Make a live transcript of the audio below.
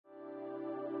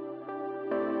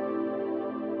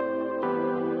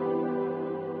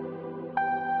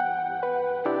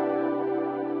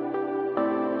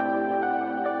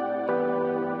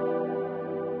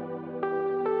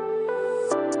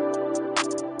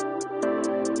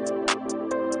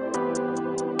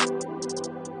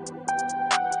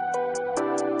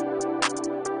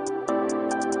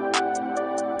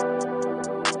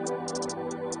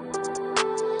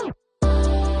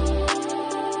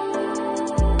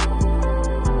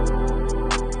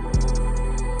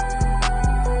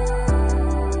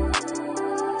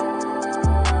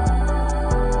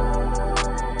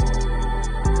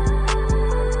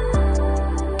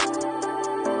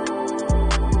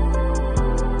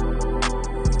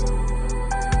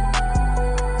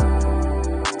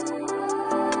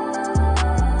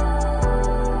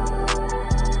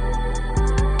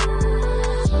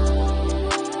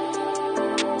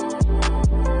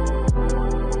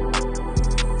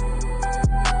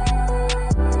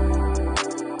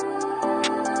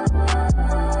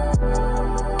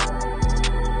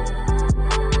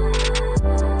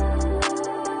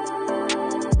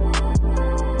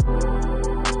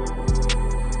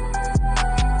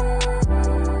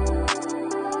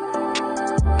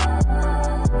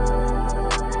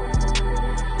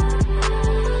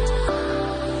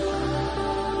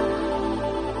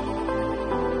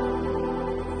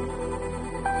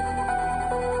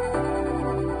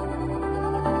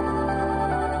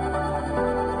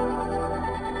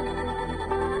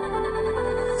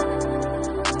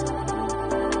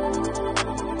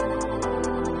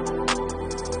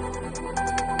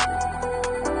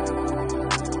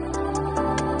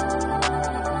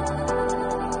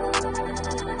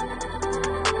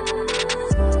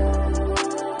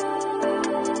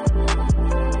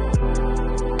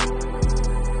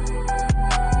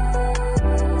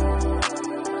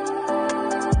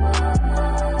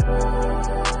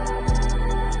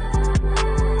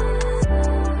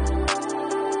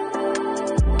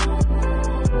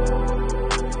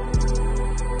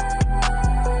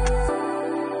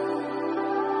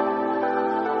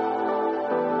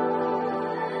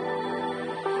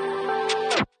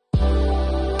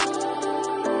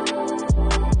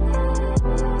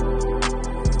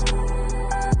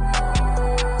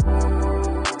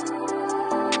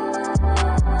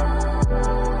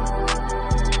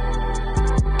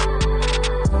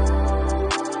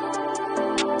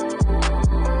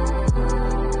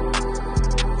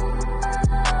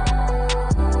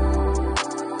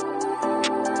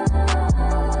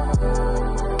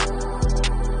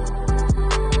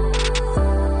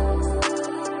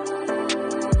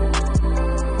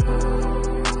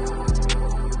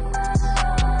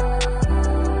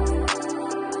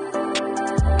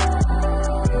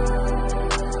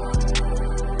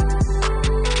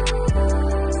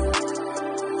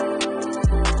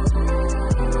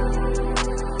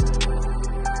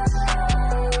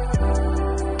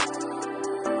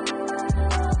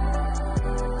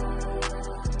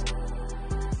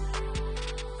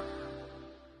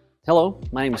Hello,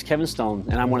 my name is Kevin Stone,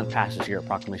 and I'm one of the pastors here at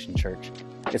Proclamation Church.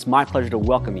 It's my pleasure to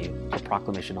welcome you to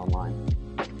Proclamation Online.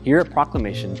 Here at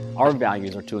Proclamation, our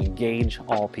values are to engage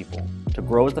all people, to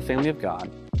grow as the family of God,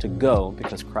 to go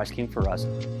because Christ came for us,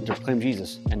 and to proclaim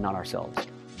Jesus and not ourselves.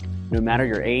 No matter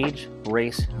your age,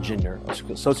 race, gender, or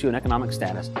socioeconomic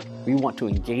status, we want to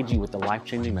engage you with the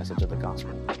life-changing message of the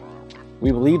gospel.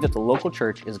 We believe that the local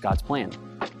church is God's plan,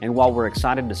 and while we're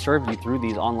excited to serve you through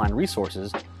these online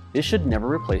resources, this should never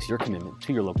replace your commitment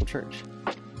to your local church.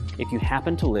 If you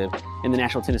happen to live in the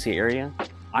Nashville, Tennessee area,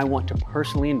 I want to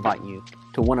personally invite you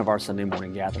to one of our Sunday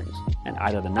morning gatherings at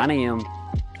either the 9 a.m.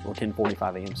 or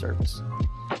 10:45 a.m. service.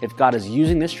 If God is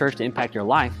using this church to impact your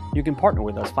life, you can partner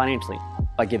with us financially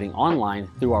by giving online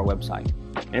through our website.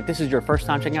 And if this is your first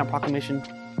time checking out Proclamation,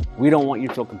 we don't want you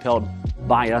to feel compelled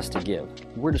by us to give.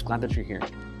 We're just glad that you're here.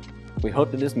 We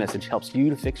hope that this message helps you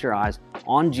to fix your eyes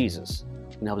on Jesus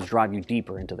and helps drive you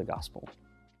deeper into the gospel.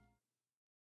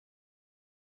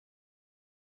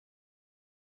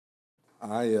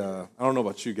 I don't know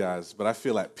about you guys, but I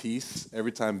feel at peace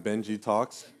every time Benji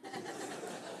talks.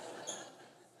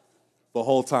 The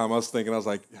whole time I was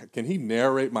like, can he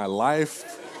narrate my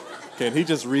life? Can he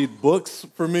just read books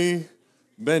for me?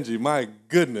 Benji, my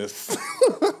goodness.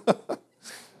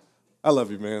 I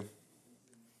love you, man.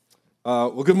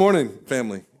 Well, good morning,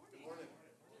 family.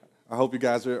 I hope you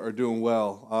guys are doing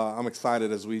well. I'm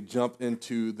excited as we jump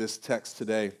into this text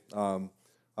today,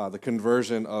 the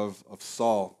conversion of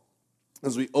Saul.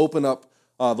 As we open up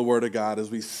the Word of God,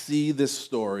 as we see this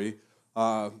story,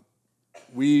 if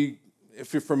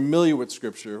you're familiar with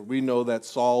Scripture, we know that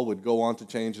Saul would go on to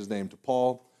change his name to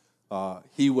Paul.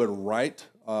 He would write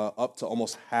up to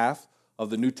almost half of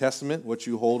the New Testament, what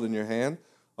you hold in your hand.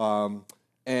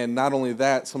 And not only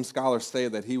that, some scholars say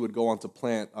that he would go on to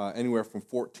plant anywhere from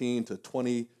 14 to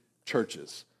 20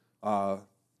 churches. My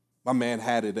man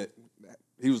had it.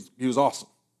 He was awesome.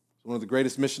 One of the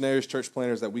greatest missionaries, church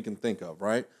planters that we can think of,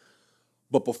 right?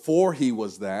 But before he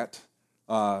was that,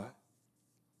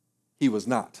 he was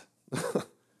not.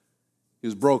 He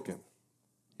was broken.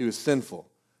 He was sinful.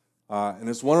 And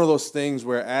it's one of those things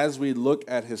where as we look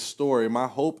at his story, my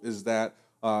hope is that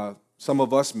some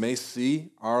of us may see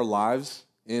our lives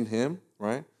in him,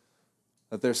 right?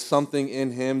 That there's something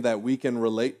in him that we can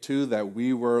relate to, that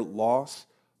we were lost,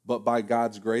 but by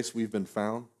God's grace we've been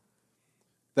found.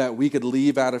 That we could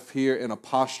leave out of here in a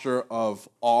posture of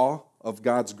awe of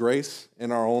God's grace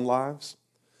in our own lives.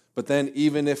 But then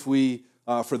even if we,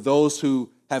 for those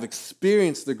who have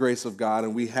experienced the grace of God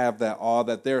and we have that awe,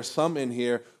 that there are some in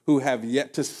here who have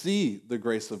yet to see the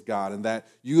grace of God and that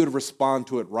you would respond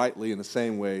to it rightly in the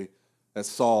same way that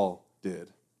Saul did.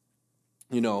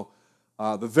 You know,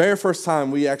 the very first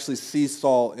time we actually see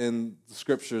Saul in the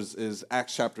Scriptures is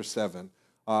Acts chapter 7.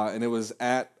 And it was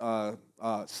at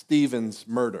Stephen's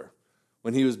murder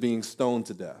when he was being stoned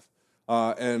to death.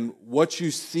 And what you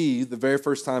see the very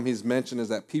first time he's mentioned is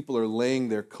that people are laying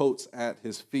their coats at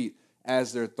his feet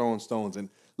as they're throwing stones. And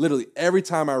literally every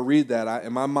time I read that,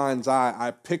 in my mind's eye,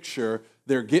 I picture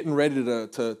they're getting ready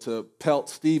to pelt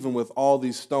Stephen with all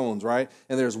these stones, right?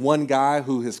 And there's one guy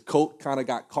who his coat kind of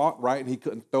got caught, right? And he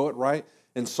couldn't throw it right.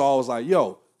 And Saul was like,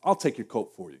 yo, I'll take your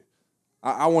coat for you.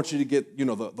 I want you to get,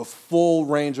 the full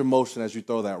range of motion as you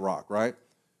throw that rock, right?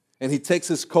 And he takes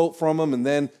his coat from him, and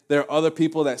then there are other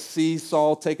people that see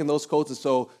Saul taking those coats, and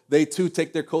so they too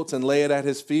take their coats and lay it at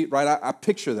his feet, right? I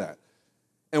picture that.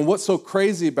 And what's so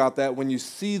crazy about that when you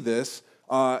see this,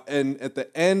 and at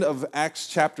the end of Acts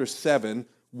chapter 7,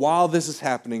 while this is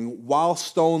happening, while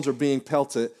stones are being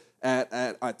pelted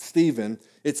at Stephen,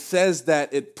 it says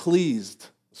that it pleased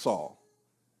Saul.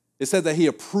 It said that he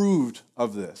approved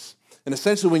of this. And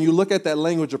essentially, when you look at that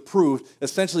language approved,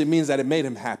 essentially means that it made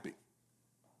him happy.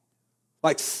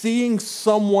 Like seeing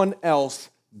someone else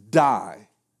die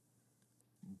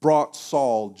brought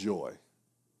Saul joy.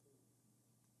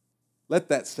 Let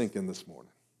that sink in this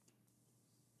morning.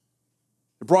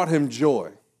 It brought him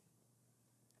joy.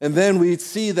 And then we'd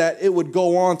see that it would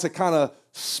go on to kind of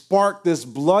spark this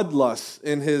bloodlust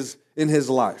in his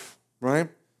life, right?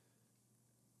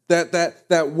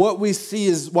 That what we see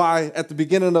is why at the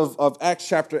beginning of Acts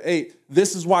chapter 8,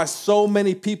 this is why so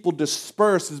many people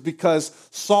dispersed, is because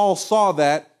Saul saw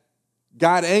that,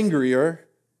 got angrier,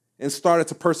 and started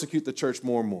to persecute the church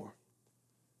more and more.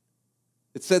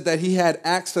 It said that he had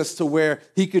access to where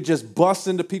he could just bust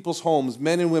into people's homes,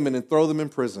 men and women, and throw them in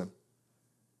prison,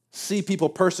 see people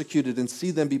persecuted and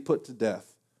see them be put to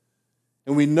death.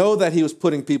 And we know that he was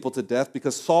putting people to death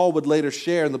because Saul would later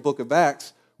share in the book of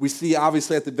Acts. We see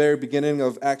obviously at the very beginning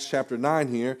of Acts chapter 9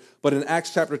 here, but in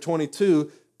Acts chapter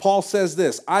 22, Paul says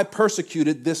this, I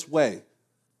persecuted this way.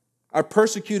 I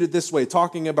persecuted this way,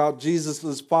 talking about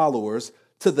Jesus' followers,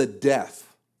 to the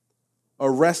death,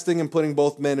 arresting and putting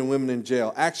both men and women in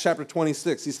jail. Acts chapter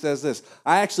 26, he says this,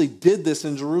 I actually did this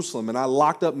in Jerusalem, and I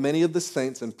locked up many of the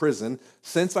saints in prison.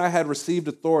 Since I had received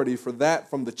authority for that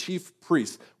from the chief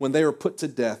priests when they were put to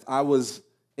death, I was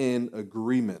in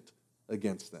agreement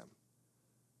against them.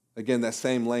 Again, that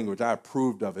same language, I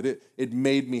approved of it. It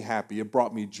made me happy. It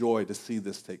brought me joy to see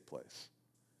this take place.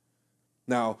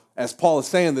 Now, as Paul is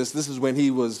saying this is when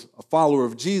he was a follower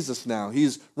of Jesus now.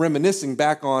 He's reminiscing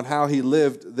back on how he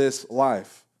lived this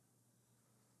life.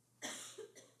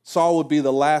 Saul would be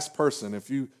the last person,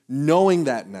 knowing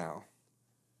that now,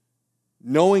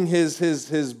 knowing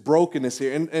his brokenness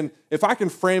here. And if I can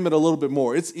frame it a little bit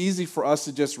more, it's easy for us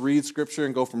to just read Scripture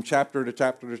and go from chapter to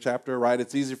chapter to chapter, right?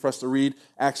 It's easy for us to read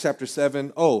Acts chapter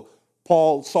 7. Oh,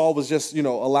 Saul was just,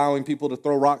 allowing people to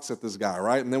throw rocks at this guy,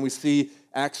 right? And then we see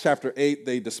Acts chapter 8,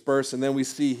 they disperse, and then we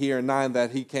see here in 9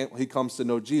 that he comes to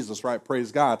know Jesus, right?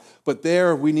 Praise God. But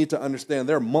there we need to understand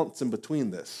there are months in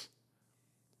between this.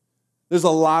 There's a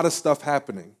lot of stuff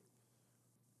happening.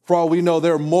 For all we know,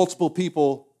 there are multiple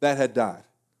people that had died,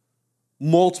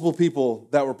 multiple people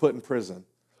that were put in prison,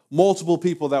 multiple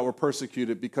people that were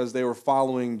persecuted because they were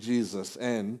following Jesus,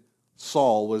 and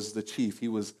Saul was the chief. He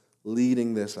was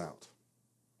leading this out.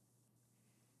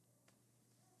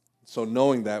 So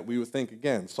knowing that, we would think,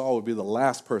 again, Saul would be the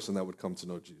last person that would come to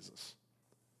know Jesus.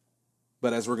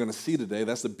 But as we're going to see today,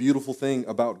 that's the beautiful thing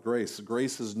about grace.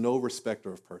 Grace is no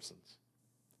respecter of persons.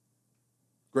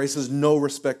 Grace is no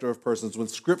respecter of persons. When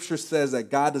Scripture says that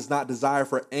God does not desire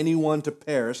for anyone to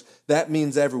perish, that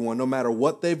means everyone, no matter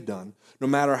what they've done, no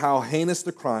matter how heinous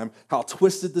the crime, how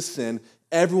twisted the sin,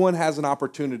 everyone has an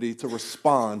opportunity to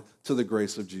respond to the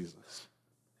grace of Jesus.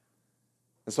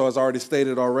 And so as I already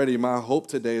stated already, my hope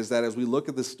today is that as we look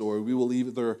at this story, we will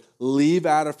either leave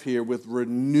out of here with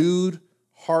renewed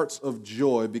hearts of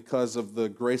joy because of the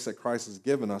grace that Christ has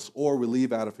given us, or we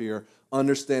leave out of here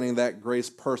understanding that grace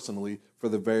personally for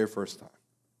the very first time.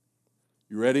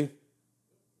 You ready?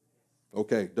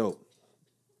 Okay, dope.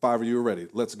 5 of you are ready.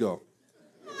 Let's go.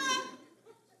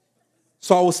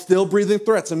 Saul was still breathing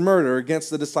threats and murder against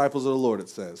the disciples of the Lord, it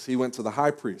says. He went to the high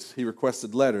priest. He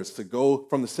requested letters to go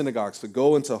from the synagogues, to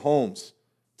go into homes,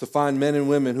 to find men and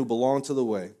women who belonged to the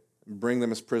way and bring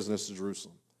them as prisoners to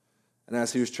Jerusalem. And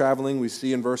as he was traveling, we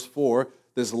see in verse 4,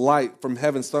 this light from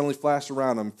heaven suddenly flashed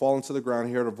around him, falling to the ground.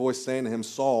 He heard a voice saying to him,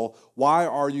 Saul, why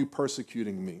are you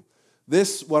persecuting me?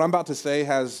 This, what I'm about to say,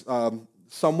 has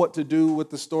somewhat to do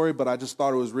with the story, but I just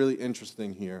thought it was really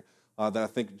interesting here that I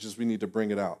think just we need to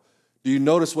bring it out. Do you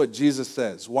notice what Jesus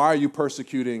says? Why are you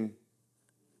persecuting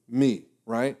me,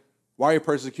 right? Why are you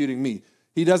persecuting me?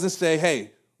 He doesn't say,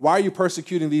 hey, why are you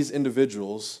persecuting these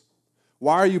individuals?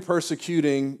 Why are you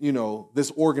persecuting,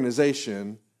 this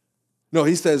organization? No,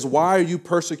 he says, why are you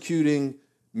persecuting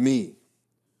me?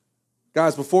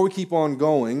 Guys, before we keep on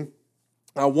going,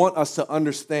 I want us to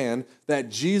understand that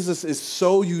Jesus is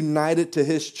so united to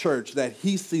his church that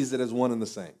he sees it as one and the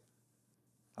same.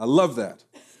 I love that.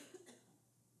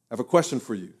 I have a question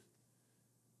for you.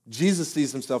 Jesus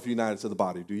sees himself united to the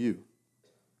body. Do you?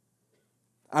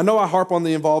 I know I harp on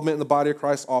the involvement in the body of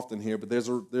Christ often here, but there's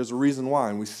a reason why,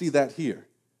 and we see that here.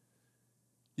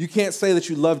 You can't say that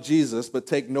you love Jesus but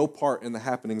take no part in the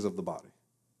happenings of the body.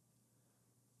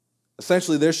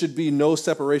 Essentially, there should be no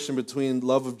separation between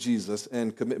love of Jesus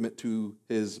and commitment to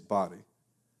his body.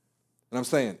 And I'm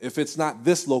saying, if it's not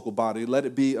this local body, let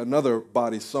it be another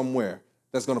body somewhere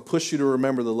that's going to push you to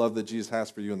remember the love that Jesus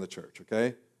has for you in the church,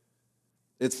 okay?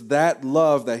 It's that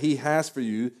love that he has for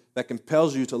you that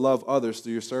compels you to love others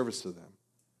through your service to them.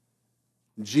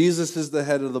 Jesus is the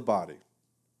head of the body.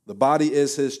 The body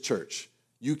is his church.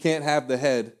 You can't have the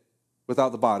head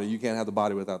without the body. You can't have the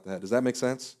body without the head. Does that make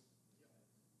sense?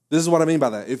 This is what I mean by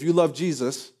that. If you love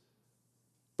Jesus,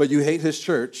 but you hate his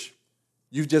church,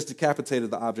 you've just decapitated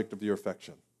the object of your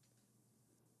affection.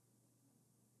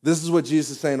 This is what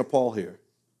Jesus is saying to Paul here.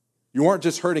 You aren't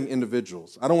just hurting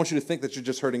individuals. I don't want you to think that you're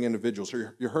just hurting individuals.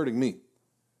 You're hurting me.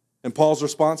 And Paul's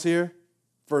response here,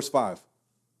 verse 5.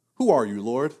 Who are you,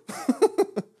 Lord?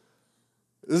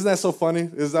 Isn't that so funny?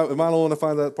 Am I the one to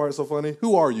find that part so funny?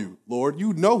 Who are you, Lord?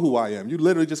 You know who I am. You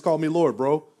literally just called me Lord,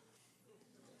 bro.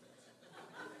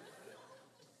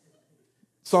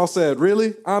 Saul said,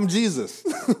 really? I'm Jesus.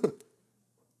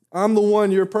 I'm the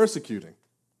one you're persecuting.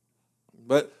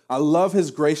 But I love his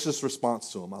gracious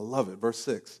response to him. I love it. Verse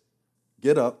 6.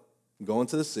 Get up, go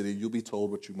into the city. You'll be told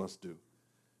what you must do.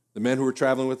 The men who were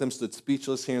traveling with him stood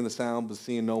speechless, hearing the sound, but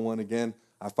seeing no one. Again,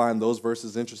 I find those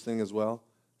verses interesting as well.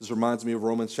 This reminds me of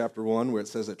Romans chapter 1, where it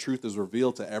says that truth is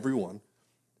revealed to everyone.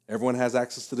 Everyone has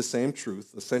access to the same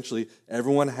truth. Essentially,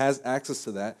 everyone has access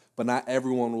to that, but not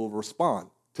everyone will respond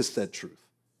to said truth.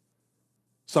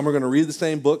 Some are going to read the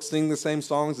same books, sing the same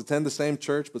songs, attend the same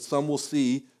church, but some will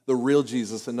see the real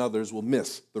Jesus and others will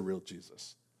miss the real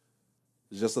Jesus.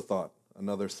 It's just a thought,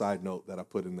 another side note that I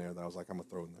put in there that I was like, I'm going to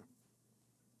throw in there.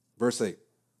 Verse 8,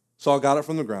 Saul got up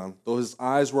from the ground. Though his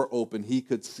eyes were open, he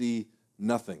could see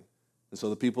nothing. And so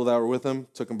the people that were with him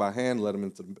took him by hand, led him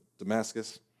into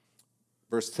Damascus.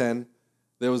 Verse 10,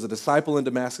 there was a disciple in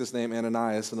Damascus named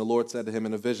Ananias, and the Lord said to him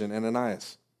in a vision,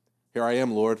 Ananias, here I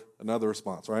am, Lord. Another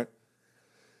response, right?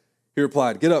 He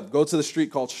replied, get up, go to the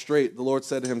street called Straight. The Lord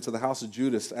said to him, to the house of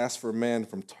Judas, ask for a man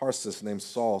from Tarsus named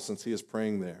Saul, since he is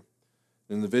praying there.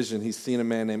 In the vision, he's seen a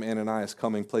man named Ananias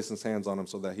coming, placing his hands on him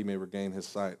so that he may regain his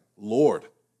sight. Lord,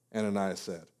 Ananias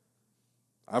said,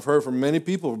 I've heard from many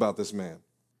people about this man,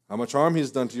 how much harm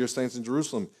he's done to your saints in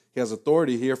Jerusalem. He has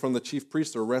authority here from the chief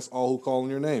priest to arrest all who call on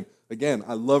your name. Again,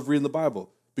 I love reading the Bible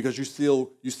because you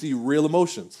see real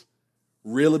emotions,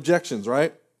 real objections,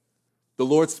 right? The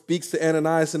Lord speaks to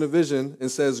Ananias in a vision and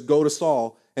says, go to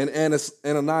Saul. And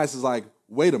Ananias is like,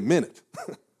 wait a minute.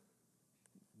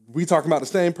 We talking about the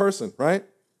same person, right?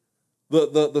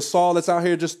 The Saul that's out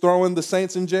here just throwing the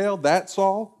saints in jail, that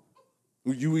Saul?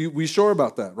 We sure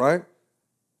about that, right?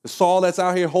 The Saul that's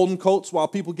out here holding coats while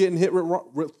people getting hit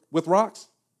with rocks?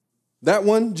 That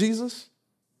one, Jesus?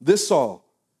 This Saul?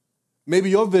 Maybe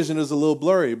your vision is a little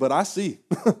blurry, but I see.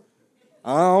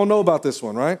 I don't know about this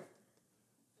one, right?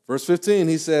 Verse 15,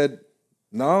 he said,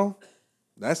 no,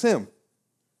 that's him.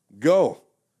 Go.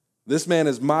 This man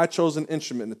is my chosen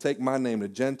instrument to take my name to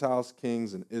Gentiles,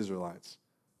 kings, and Israelites.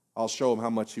 I'll show him how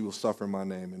much he will suffer in my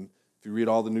name. And if you read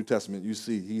all the New Testament, you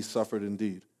see he suffered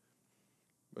indeed.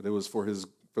 But it was for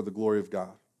the glory of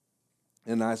God.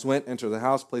 Ananias went, entered the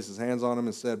house, placed his hands on him,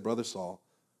 and said, Brother Saul,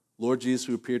 Lord Jesus,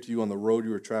 who appeared to you on the road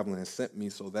you were traveling, has sent me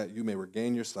so that you may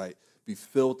regain your sight, be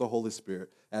filled with the Holy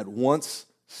Spirit. At once,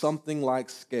 something like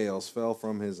scales fell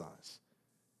from his eyes.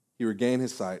 He regained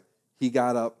his sight. He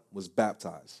got up, was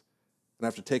baptized. And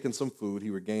after taking some food, he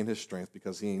regained his strength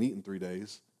because he ain't eaten 3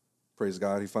 days. Praise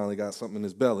God, he finally got something in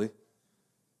his belly.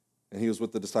 And he was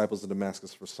with the disciples of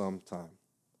Damascus for some time.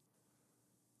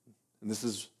 And this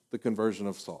is the conversion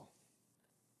of Saul.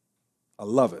 I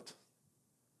love it.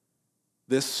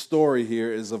 This story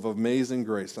here is of amazing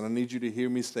grace, and I need you to hear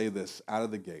me say this out of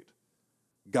the gate.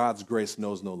 God's grace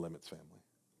knows no limits, family.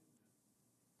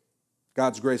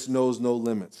 God's grace knows no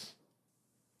limits.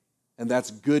 And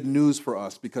that's good news for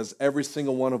us because every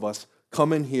single one of us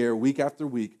come in here week after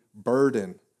week,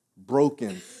 burdened,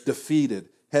 broken, defeated,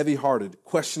 heavy-hearted,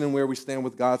 questioning where we stand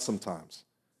with God sometimes.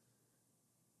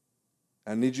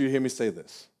 I need you to hear me say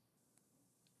this.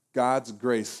 God's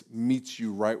grace meets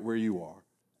you right where you are,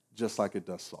 just like it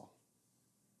does Saul.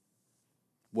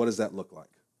 What does that look like?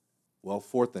 Well,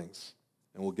 4 things,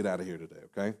 and we'll get out of here today,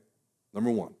 okay? Number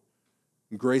 1,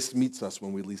 grace meets us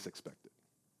when we least expect it.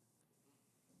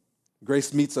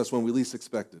 Grace meets us when we least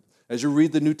expect it. As you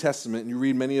read the New Testament and you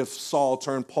read many of Saul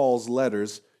turned Paul's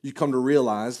letters, you come to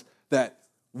realize that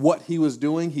what he was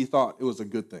doing, he thought it was a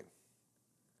good thing.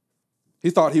 He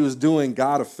thought he was doing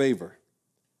God a favor.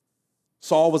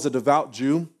 Saul was a devout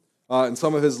Jew. In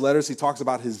some of his letters, he talks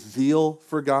about his zeal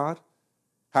for God,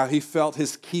 how he felt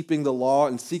his keeping the law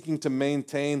and seeking to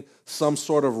maintain some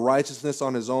sort of righteousness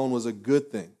on his own was a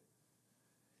good thing.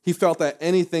 He felt that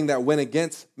anything that went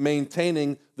against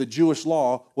maintaining the Jewish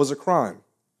law was a crime.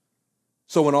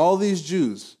 So when all these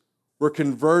Jews were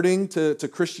converting to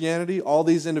Christianity, all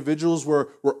these individuals were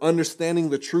understanding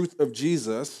the truth of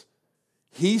Jesus,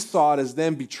 he saw it as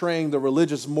them betraying the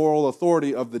religious moral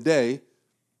authority of the day,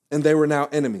 and they were now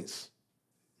enemies.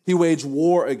 He waged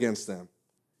war against them.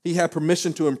 He had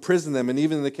permission to imprison them, and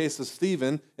even in the case of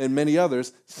Stephen and many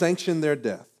others, sanctioned their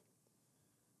death.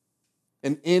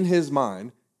 And in his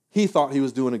mind, he thought he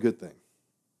was doing a good thing.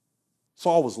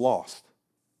 Saul was lost.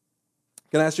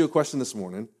 Can I ask you a question this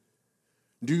morning?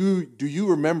 Do you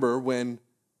remember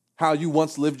how you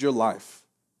once lived your life,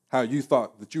 how you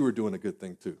thought that you were doing a good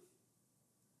thing too?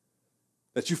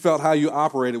 That you felt how you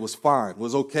operated was fine,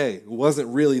 was okay, it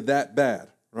wasn't really that bad,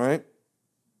 right?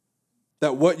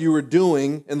 That what you were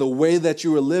doing and the way that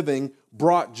you were living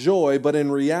brought joy, but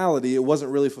in reality, it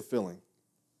wasn't really fulfilling.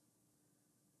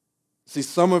 See,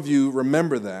 some of you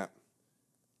remember that,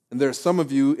 and there are some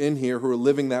of you in here who are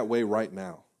living that way right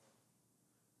now.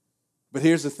 But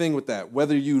here's the thing with that.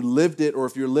 Whether you lived it or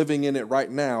if you're living in it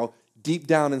right now, deep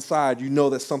down inside, you know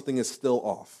that something is still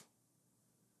off.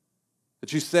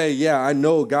 That you say, yeah, I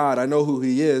know God, I know who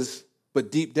he is,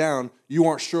 but deep down, you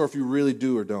aren't sure if you really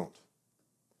do or don't.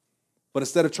 But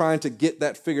instead of trying to get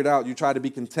that figured out, you try to be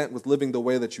content with living the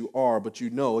way that you are, but you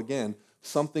know, again,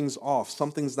 something's off,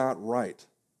 something's not right.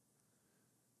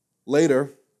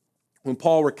 Later, when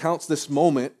Paul recounts this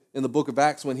moment in the book of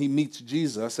Acts when he meets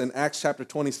Jesus, in Acts chapter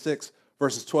 26,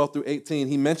 verses 12 through 18,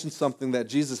 he mentions something that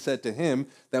Jesus said to him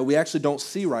that we actually don't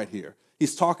see right here.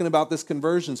 He's talking about this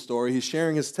conversion story. He's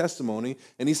sharing his testimony,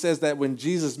 and he says that when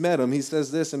Jesus met him, he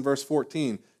says this in verse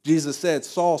 14. Jesus said,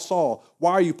 "Saul, Saul,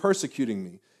 why are you persecuting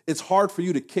me? It's hard for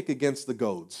you to kick against the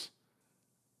goads."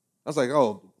 I was like,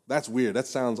 oh, that's weird. That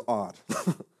sounds odd.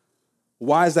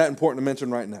 Why is that important to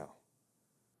mention right now?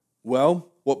 Well,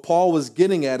 what Paul was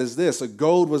getting at is this. A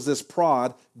goad was this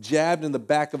prod jabbed in the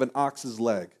back of an ox's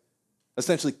leg,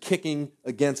 essentially kicking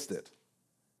against it.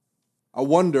 I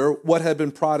wonder what had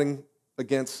been prodding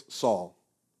against Saul.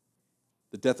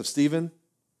 The death of Stephen,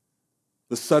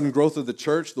 the sudden growth of the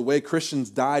church, the way Christians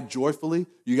died joyfully.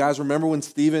 You guys remember when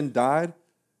Stephen died?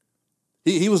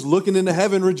 He was looking into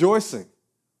heaven rejoicing.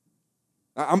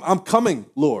 I'm coming,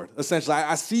 Lord, essentially.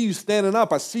 I see you standing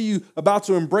up. I see you about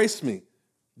to embrace me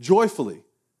joyfully.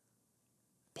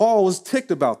 Paul was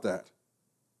ticked about that.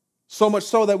 So much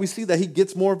so that we see that he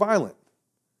gets more violent.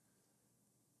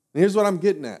 And here's what I'm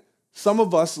getting at. Some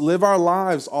of us live our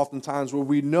lives oftentimes where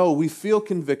we feel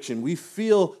conviction, we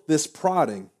feel this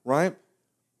prodding, right?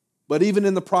 But even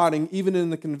in the prodding, even in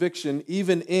the conviction,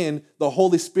 even in the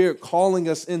Holy Spirit calling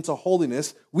us into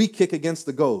holiness, we kick against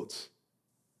the goads.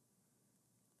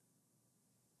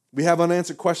 We have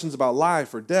unanswered questions about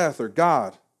life or death or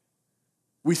God.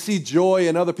 We see joy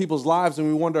in other people's lives and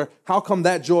we wonder, how come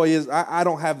that joy is, I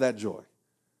don't have that joy.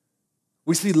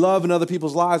 We see love in other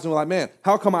people's lives and we're like, man,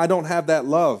 how come I don't have that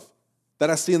love that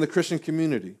I see in the Christian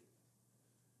community?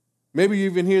 Maybe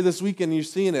you're even here this weekend and you're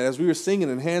seeing it as we were singing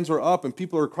and hands were up and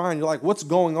people are crying. You're like, what's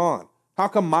going on? How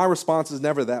come my response is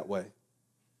never that way?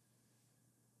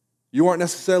 You aren't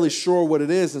necessarily sure what it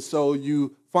is, and so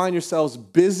you find yourselves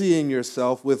busying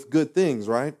yourself with good things,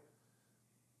 right?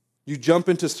 You jump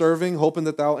into serving, hoping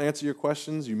that that'll answer your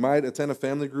questions. You might attend a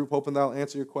family group, hoping that'll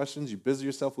answer your questions. You busy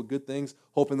yourself with good things,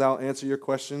 hoping that'll answer your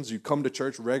questions. You come to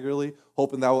church regularly,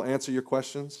 hoping that will answer your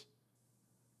questions.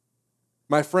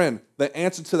 My friend, the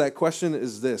answer to that question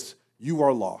is this: you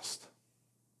are lost.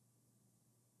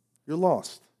 You're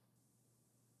lost.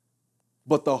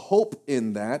 But the hope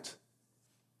in that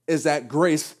is that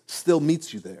grace still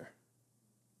meets you there.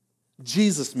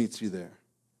 Jesus meets you there.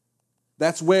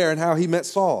 That's where and how he met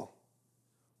Saul.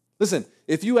 Listen,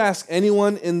 if you ask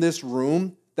anyone in this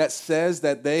room that says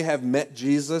that they have met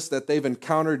Jesus, that they've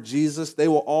encountered Jesus, they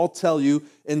will all tell you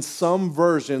in some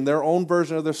version, their own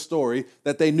version of their story,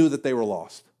 that they knew that they were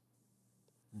lost.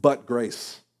 But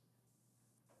grace.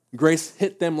 Grace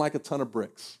hit them like a ton of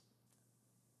bricks.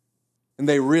 And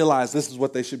they realized this is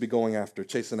what they should be going after,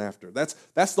 chasing after.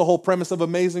 That's the whole premise of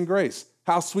Amazing Grace.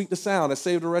 How sweet the sound that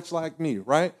saved a wretch like me,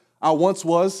 right? I once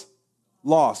was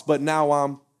lost, but now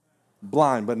I'm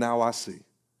blind, but now I see.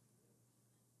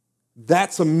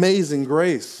 That's amazing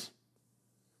grace.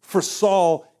 For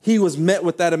Saul, he was met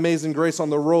with that amazing grace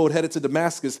on the road headed to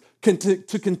Damascus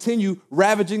to continue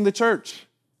ravaging the church.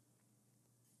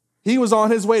 He was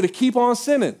on his way to keep on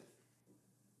sinning.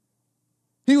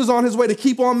 He was on his way to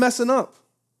keep on messing up.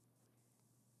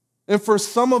 And for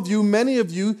some of you, many of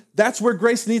you, that's where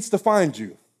grace needs to find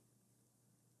you.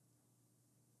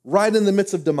 Right in the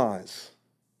midst of demise.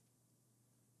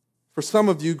 For some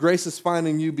of you, grace is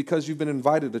finding you because you've been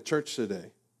invited to church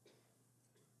today.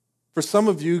 For some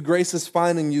of you, grace is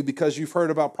finding you because you've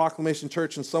heard about Proclamation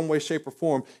Church in some way, shape, or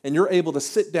form, and you're able to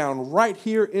sit down right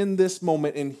here in this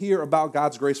moment and hear about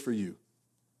God's grace for you.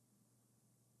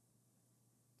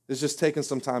 It's just taking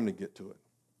some time to get to it.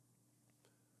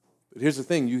 But here's the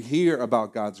thing, you hear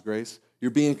about God's grace,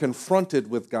 you're being confronted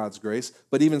with God's grace,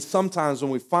 but even sometimes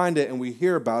when we find it and we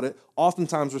hear about it,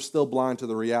 oftentimes we're still blind to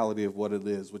the reality of what it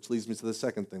is, which leads me to the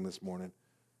second thing this morning.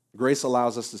 Grace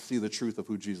allows us to see the truth of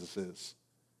who Jesus is.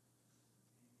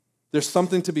 There's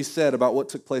something to be said about what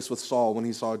took place with Saul when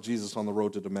he saw Jesus on the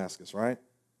road to Damascus, right?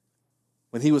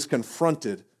 When he was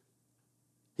confronted,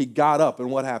 he got up,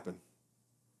 and what happened?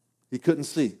 He couldn't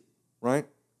see, right?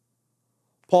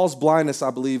 Paul's blindness,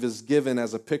 I believe, is given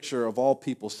as a picture of all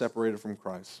people separated from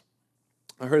Christ.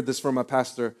 I heard this from my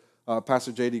pastor,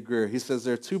 Pastor J.D. Greer. He says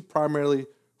there are two primarily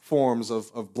forms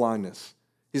of blindness.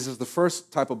 He says the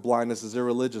first type of blindness is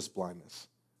irreligious blindness,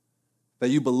 that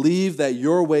you believe that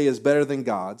your way is better than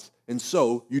God's, and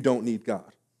so you don't need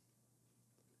God.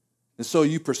 And so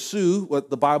you pursue what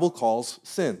the Bible calls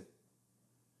sin.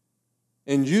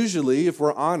 And usually, if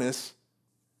we're honest,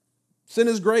 sin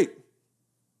is great,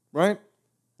 right?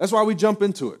 That's why we jump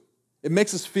into it. It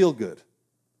makes us feel good.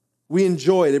 We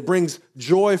enjoy it. It brings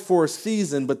joy for a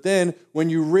season, but then when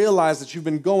you realize that you've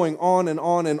been going on and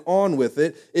on and on with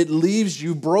it, it leaves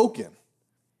you broken.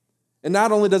 And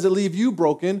not only does it leave you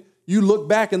broken, you look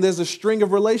back and there's a string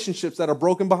of relationships that are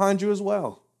broken behind you as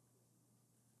well.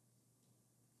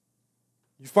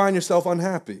 You find yourself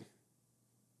unhappy.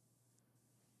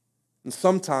 And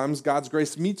sometimes God's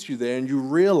grace meets you there and you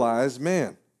realize,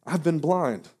 man, I've been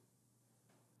blind.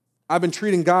 I've been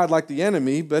treating God like the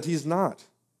enemy, but he's not.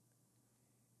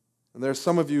 And there are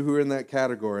some of you who are in that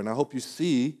category, and I hope you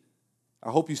see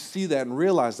that and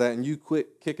realize that, and you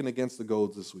quit kicking against the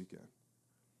goads this weekend.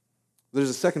 There's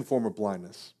a second form of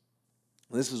blindness.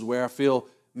 This is where I feel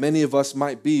many of us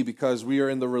might be because we are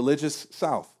in the religious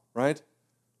South, right?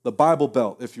 The Bible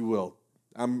Belt, if you will.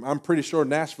 I'm pretty sure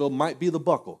Nashville might be the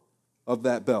buckle of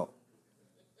that belt.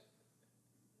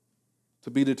 To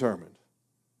be determined.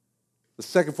 The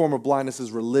second form of blindness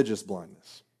is religious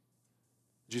blindness.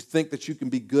 You think that you can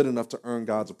be good enough to earn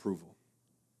God's approval.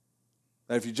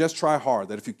 That if you just try hard,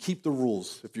 that if you keep the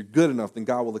rules, if you're good enough, then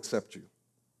God will accept you.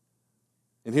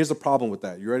 And here's the problem with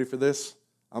that. You ready for this?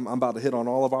 I'm about to hit on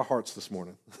all of our hearts this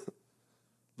morning.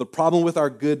 The problem with our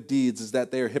good deeds is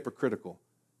that they are hypocritical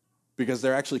because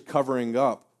they're actually covering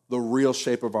up the real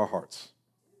shape of our hearts.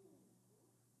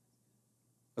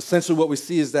 Essentially what we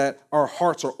see is that our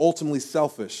hearts are ultimately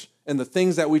selfish, and the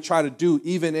things that we try to do,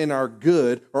 even in our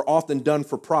good, are often done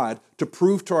for pride, to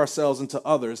prove to ourselves and to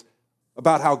others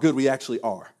about how good we actually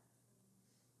are.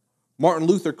 Martin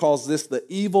Luther calls this the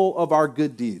evil of our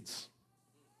good deeds.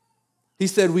 He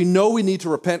said, we know we need to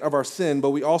repent of our sin,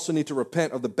 but we also need to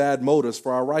repent of the bad motives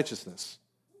for our righteousness.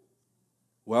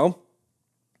 Well,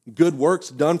 good works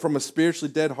done from a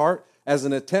spiritually dead heart as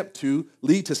an attempt to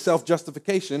lead to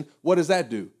self-justification, what does that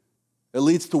do? It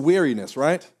leads to weariness,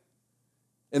 right?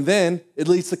 And then it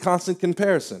leads to constant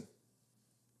comparison.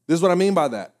 This is what I mean by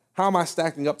that. How am I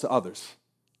stacking up to others?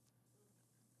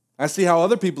 I see how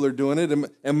other people are doing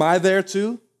it. Am I there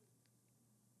too?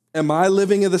 Am I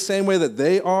living in the same way that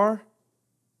they are?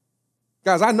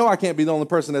 Guys, I know I can't be the only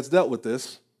person that's dealt with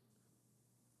this.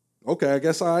 Okay, I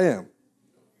guess I am.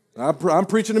 I'm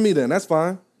preaching to me then. That's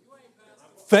fine.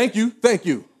 Thank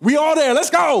you. We all there. Let's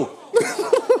go.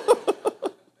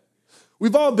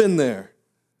 We've all been there.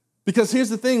 Because here's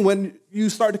the thing, when you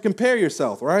start to compare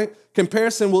yourself, right?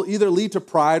 Comparison will either lead to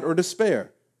pride or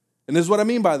despair. And this is what I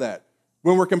mean by that.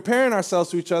 When we're comparing ourselves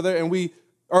to each other and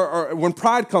or when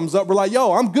pride comes up, we're like,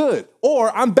 yo, I'm good. Or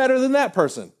I'm better than that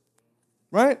person,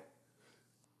 right?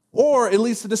 Or it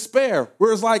leads to despair,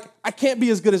 where it's like, I can't be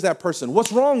as good as that person.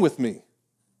 What's wrong with me?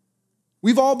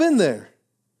 We've all been there.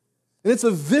 And it's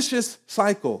a vicious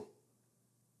cycle.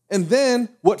 And then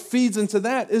what feeds into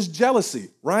that is jealousy,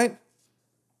 right?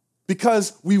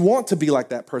 Because we want to be like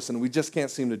that person, and we just can't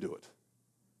seem to do it.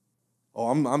 Oh,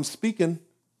 I'm speaking.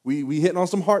 We hitting on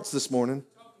some hearts this morning.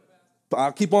 But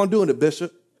I'll keep on doing it,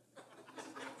 Bishop.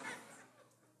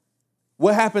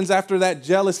 What happens after that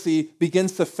jealousy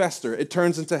begins to fester? It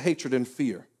turns into hatred and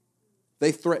fear.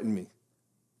 They threaten me,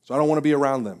 so I don't want to be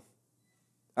around them.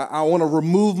 I want to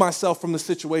remove myself from the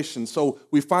situation, so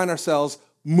we find ourselves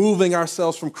moving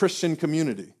ourselves from Christian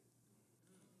community.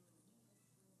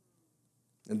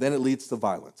 And then it leads to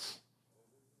violence.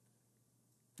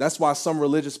 That's why some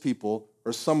religious people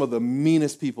are some of the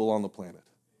meanest people on the planet.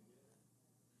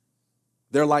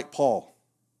 They're like Paul.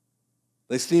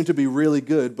 They seem to be really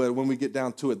good, but when we get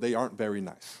down to it, they aren't very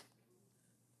nice.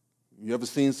 You ever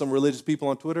seen some religious people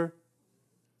on Twitter?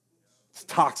 It's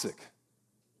toxic.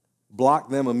 Block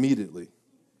them immediately.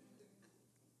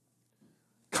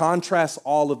 Contrast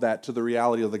all of that to the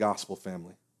reality of the gospel,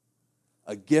 family.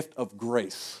 A gift of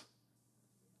grace.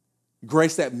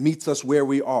 Grace that meets us where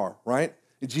we are, right?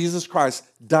 Jesus Christ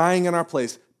dying in our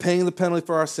place, paying the penalty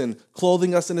for our sin,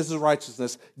 clothing us in his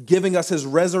righteousness, giving us his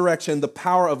resurrection, the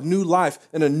power of new life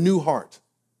and a new heart.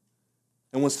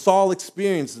 And when Saul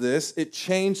experienced this, it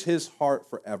changed his heart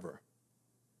forever.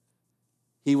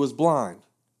 He was blind,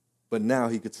 but now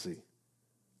he could see,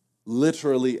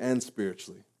 literally and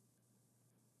spiritually.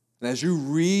 And as you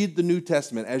read the New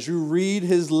Testament, as you read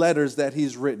his letters that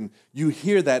he's written, you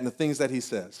hear that in the things that he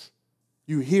says.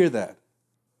 You hear that.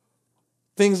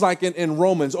 Things like in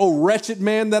Romans, oh, wretched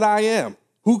man that I am.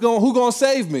 Who gonna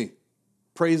save me?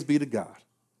 Praise be to God.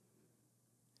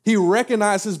 He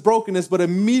recognized his brokenness, but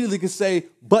immediately could say,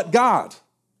 but God,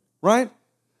 right?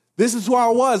 This is who I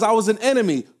was. I was an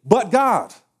enemy, but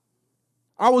God.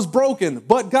 I was broken,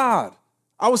 but God.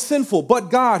 I was sinful, but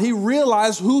God. He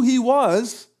realized who he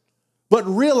was, but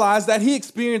realized that he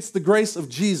experienced the grace of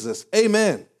Jesus.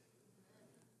 Amen.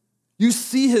 You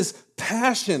see his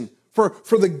passion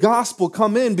for the gospel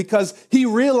come in because he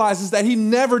realizes that he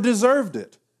never deserved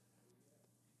it.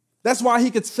 That's why he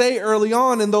could say early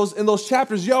on in those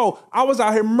chapters, yo, I was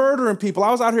out here murdering people.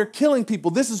 I was out here killing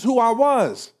people. This is who I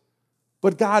was.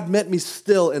 But God met me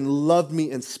still and loved me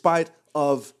in spite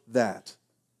of that.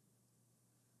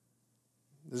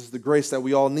 This is the grace that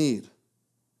we all need.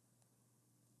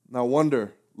 Now,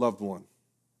 wonder, loved one,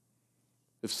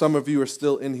 if some of you are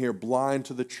still in here blind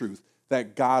to the truth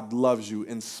that God loves you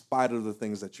in spite of the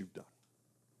things that you've done.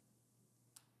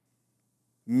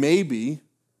 Maybe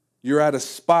you're at a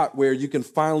spot where you can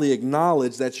finally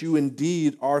acknowledge that you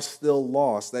indeed are still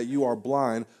lost, that you are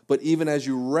blind, but even as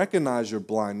you recognize your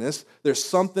blindness, there's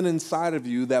something inside of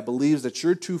you that believes that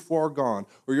you're too far gone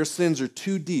or your sins are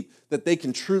too deep, that they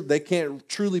can't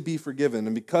truly be forgiven.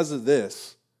 And because of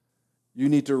this, you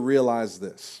need to realize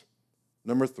this.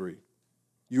 Number 3,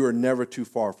 you are never too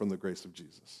far from the grace of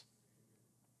Jesus.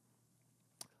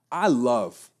 I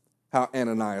love how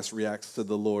Ananias reacts to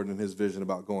the Lord in his vision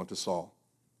about going to Saul.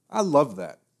 I love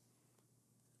that.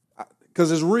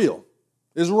 Because it's real.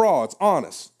 It's raw. It's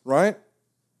honest, right?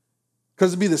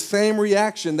 Because it'd be the same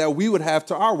reaction that we would have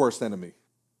to our worst enemy.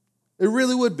 It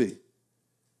really would be.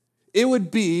 It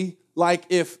would be like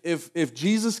if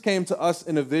Jesus came to us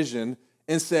in a vision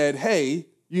and said, hey,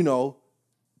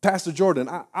 Pastor Jordan,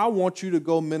 I want you to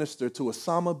go minister to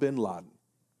Osama bin Laden.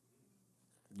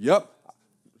 Yep.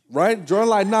 Right? Jordan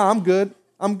like, nah, I'm good.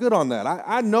 I'm good on that.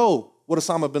 I know what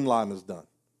Osama bin Laden has done.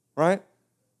 Right?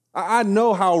 I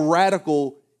know how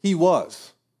radical he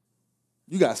was.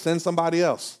 You got to send somebody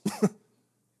else.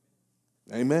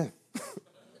 Amen.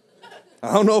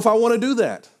 I don't know if I want to do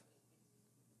that.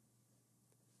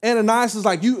 Ananias is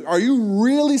like, are you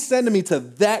really sending me to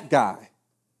that guy?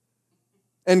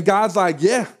 And God's like,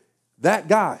 yeah, that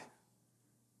guy.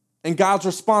 And God's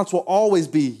response will always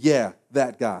be, yeah,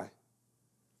 that guy.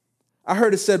 I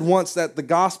heard it said once that the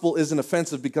gospel isn't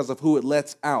offensive because of who it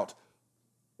lets out.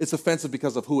 It's offensive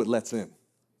because of who it lets in.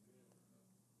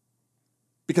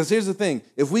 Because here's the thing.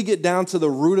 If we get down to the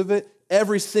root of it,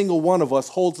 every single one of us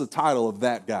holds the title of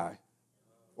that guy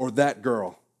or that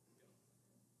girl.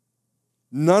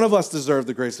 None of us deserve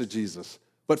the grace of Jesus.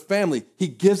 But family, he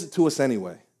gives it to us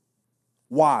anyway.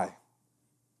 Why?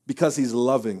 Because he's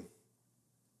loving.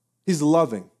 He's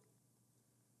loving.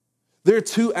 There are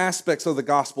 2 aspects of the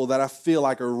gospel that I feel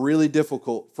like are really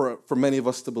difficult for many of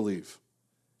us to believe.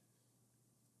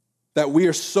 That we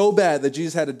are so bad that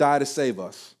Jesus had to die to save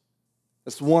us.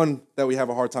 That's one that we have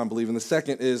a hard time believing. The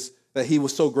second is that he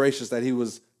was so gracious that he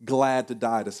was glad to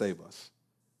die to save us.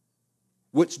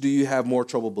 Which do you have more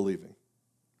trouble believing?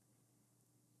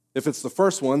 If it's the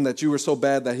first one, that you were so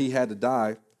bad that he had to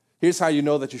die, here's how you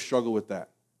know that you struggle with that.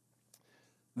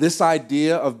 This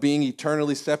idea of being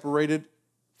eternally separated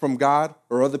from God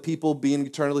or other people being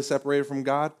eternally separated from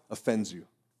God offends you.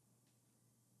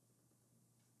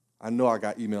 I know I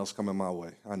got emails coming my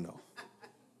way. I know.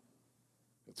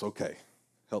 It's okay.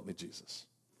 Help me, Jesus.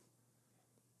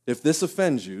 If this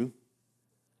offends you,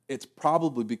 it's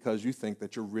probably because you think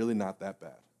that you're really not that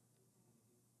bad.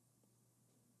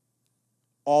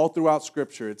 All throughout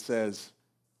Scripture, it says,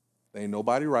 there ain't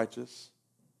nobody righteous.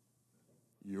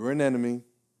 You're an enemy.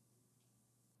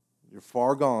 You're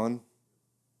far gone.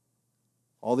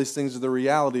 All these things are the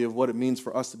reality of what it means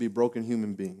for us to be broken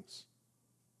human beings.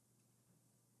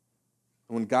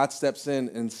 When God steps in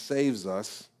and saves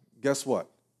us, guess what?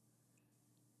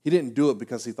 He didn't do it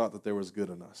because he thought that there was good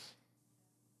in us.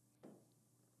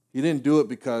 He didn't do it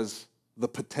because the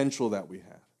potential that we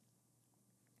had.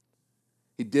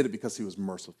 He did it because he was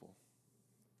merciful.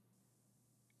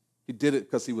 He did it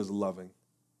because he was loving.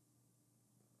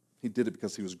 He did it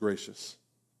because he was gracious.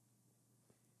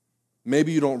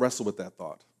 Maybe you don't wrestle with that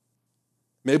thought.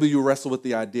 Maybe you wrestle with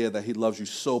the idea that he loves you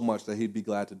so much that he'd be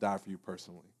glad to die for you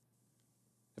personally.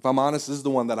 If I'm honest, this is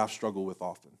the one that I've struggled with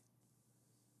often.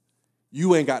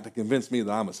 You ain't got to convince me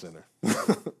that I'm a sinner.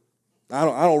 I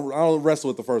don't wrestle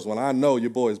with the first one. I know your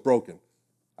boy is broken.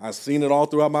 I've seen it all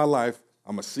throughout my life.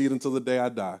 I'm going to see it until the day I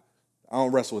die. I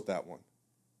don't wrestle with that one.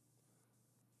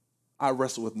 I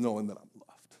wrestle with knowing that I'm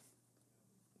loved.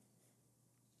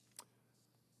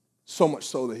 So much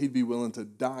so that he'd be willing to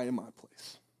die in my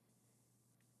place.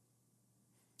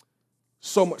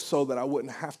 So much so that I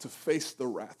wouldn't have to face the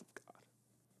wrath of God.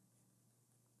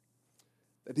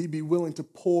 That he'd be willing to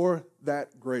pour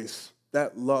that grace,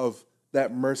 that love,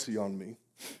 that mercy on me,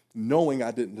 knowing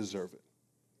I didn't deserve it.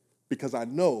 Because I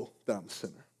know that I'm a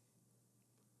sinner.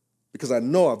 Because I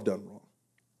know I've done wrong.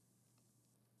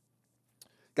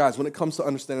 Guys, when it comes to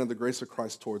understanding the grace of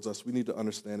Christ towards us, we need to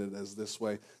understand it as this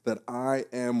way, that I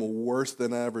am worse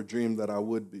than I ever dreamed that I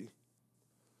would be.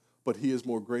 but he is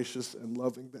more gracious and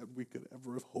loving than we could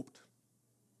ever have hoped.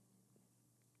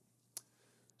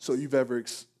 So you've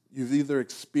either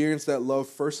experienced that love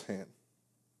firsthand,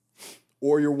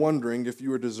 or you're wondering if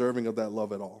you are deserving of that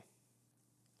love at all.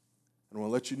 And I want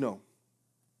to let you know,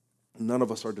 none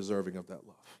of us are deserving of that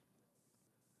love.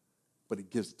 But he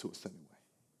gives it to us anyway.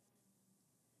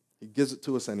 He gives it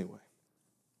to us anyway.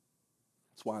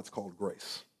 That's why it's called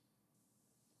grace.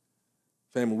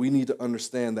 Family, we need to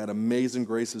understand that amazing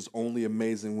grace is only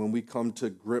amazing when we come to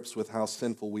grips with how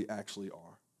sinful we actually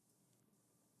are.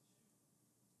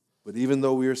 But even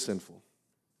though we are sinful,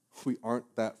 we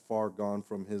aren't that far gone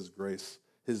from his grace.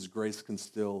 His grace can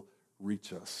still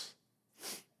reach us.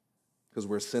 Because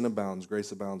where sin abounds,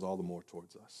 grace abounds all the more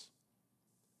towards us.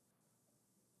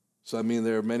 So I mean,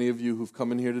 there are many of you who've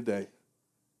come in here today.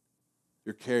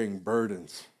 You're carrying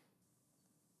burdens.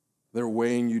 They're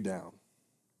weighing you down.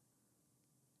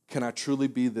 Can I truly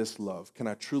be this loved? Can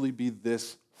I truly be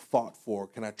this fought for?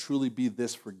 Can I truly be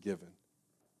this forgiven?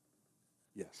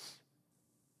 Yes.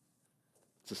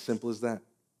 It's as simple as that.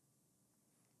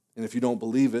 And if you don't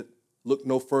believe it, look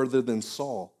no further than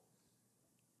Saul.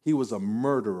 He was a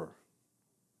murderer.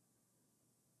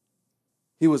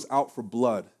 He was out for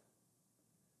blood.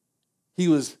 He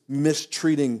was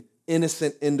mistreating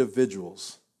innocent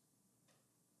individuals.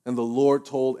 And the Lord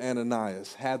told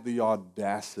Ananias, had the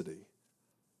audacity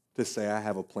to say, I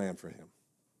have a plan for him.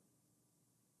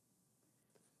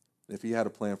 If he had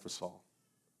a plan for Saul,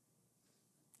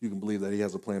 you can believe that he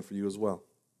has a plan for you as well.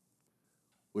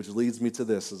 Which leads me to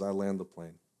this as I land the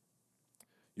plane.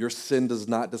 Your sin does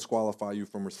not disqualify you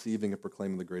from receiving and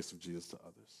proclaiming the grace of Jesus to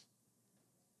others.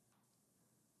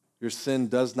 Your sin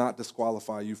does not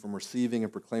disqualify you from receiving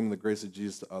and proclaiming the grace of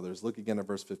Jesus to others. Look again at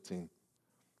verse 15.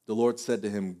 The Lord said to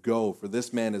him, go, for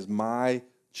this man is my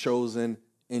chosen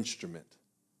instrument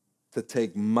to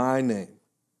take my name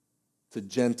to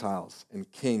Gentiles and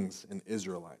kings and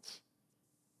Israelites.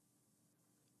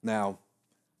 Now,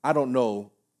 I don't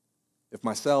know if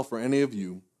myself or any of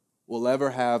you will ever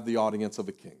have the audience of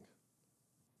a king.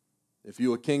 If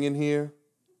you're a king in here,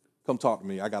 come talk to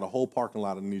me. I got a whole parking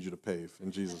lot I need you to pave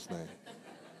in Jesus' name.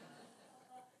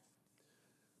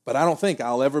 But I don't think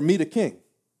I'll ever meet a king.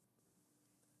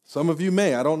 Some of you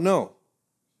may, I don't know.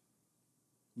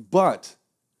 But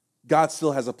God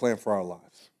still has a plan for our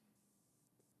lives.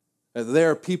 And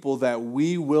there are people that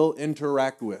we will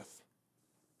interact with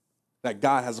that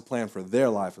God has a plan for their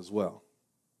life as well.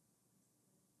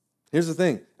 Here's the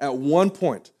thing. At one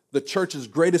point, the church's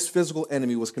greatest physical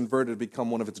enemy was converted to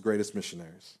become one of its greatest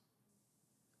missionaries.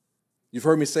 You've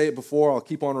heard me say it before. I'll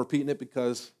keep on repeating it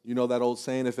because you know that old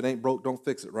saying, if it ain't broke, don't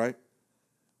fix it, right?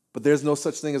 But there's no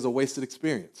such thing as a wasted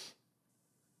experience.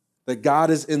 That God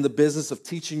is in the business of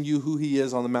teaching you who he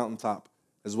is on the mountaintop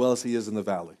as well as he is in the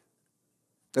valley.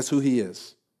 That's who he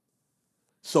is.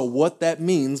 So what that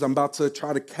means, I'm about to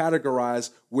try to categorize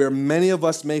where many of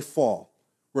us may fall,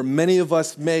 where many of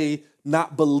us may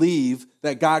not believe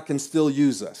that God can still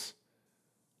use us.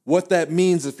 What that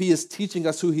means, if he is teaching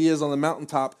us who he is on the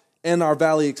mountaintop and our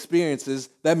valley experiences,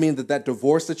 that means that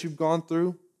divorce that you've gone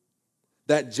through,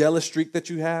 that jealous streak that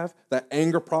you have, that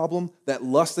anger problem, that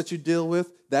lust that you deal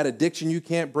with, that addiction you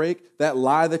can't break, that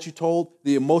lie that you told,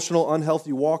 the emotional unhealth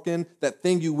you walk in, that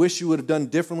thing you wish you would have done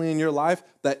differently in your life,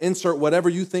 that insert whatever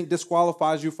you think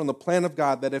disqualifies you from the plan of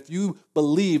God, that if you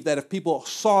believe that if people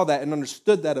saw that and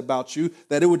understood that about you,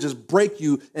 that it would just break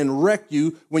you and wreck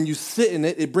you. When you sit in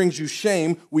it, it brings you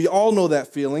shame. We all know that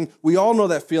feeling. We all know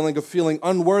that feeling of feeling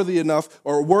unworthy enough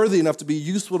or worthy enough to be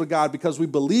useful to God because we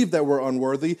believe that we're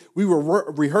unworthy. We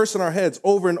were rehearsing our heads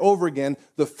over and over again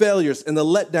the failures and the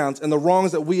letdowns and the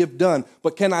wrongs that we have done.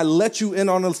 But can I let you in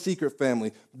on a secret,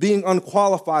 family? Being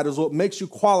unqualified is what makes you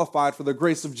qualified for the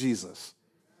grace of Jesus.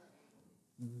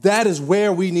 That is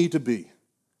where we need to be.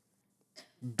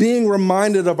 Being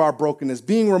reminded of our brokenness,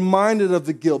 being reminded of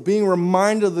the guilt, being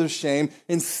reminded of the shame,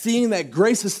 and seeing that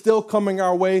grace is still coming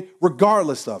our way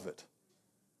regardless of it.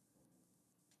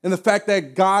 And the fact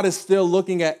that God is still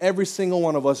looking at every single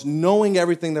one of us, knowing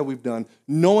everything that we've done,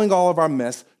 knowing all of our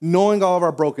mess, knowing all of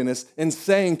our brokenness, and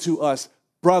saying to us,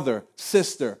 brother,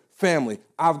 sister, family,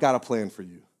 I've got a plan for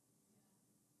you.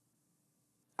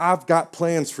 I've got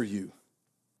plans for you.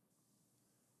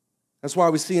 That's why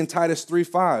we see in Titus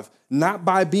 3:5, not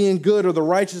by being good or the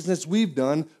righteousness we've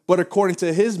done, but according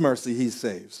to his mercy he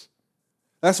saves.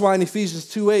 That's why in Ephesians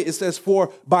 2:8 it says,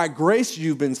 for by grace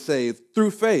you've been saved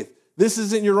through faith. This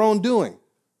isn't your own doing.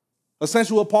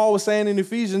 Essentially what Paul was saying in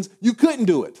Ephesians, you couldn't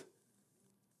do it.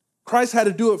 Christ had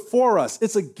to do it for us.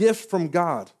 It's a gift from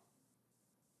God.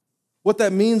 What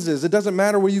that means is it doesn't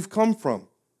matter where you've come from.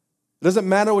 It doesn't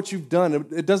matter what you've done.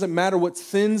 It doesn't matter what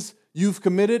sins you've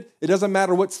committed. It doesn't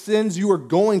matter what sins you are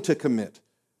going to commit.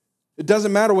 It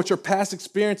doesn't matter what your past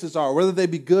experiences are, whether they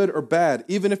be good or bad.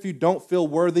 Even if you don't feel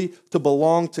worthy to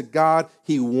belong to God,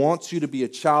 he wants you to be a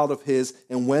child of his.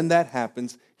 And when that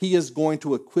happens, he is going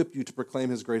to equip you to proclaim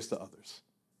his grace to others.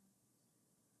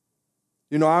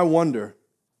 You know, I wonder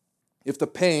if the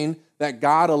pain that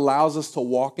God allows us to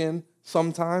walk in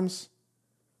sometimes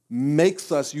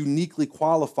makes us uniquely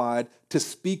qualified to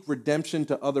speak redemption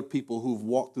to other people who've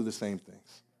walked through the same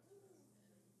things.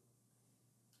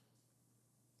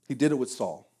 He did it with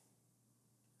Saul.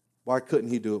 Why couldn't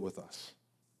he do it with us?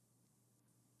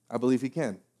 I believe he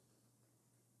can.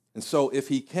 And so if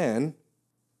he can,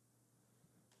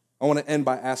 I want to end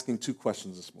by asking two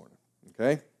questions this morning,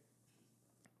 okay?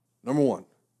 Number one,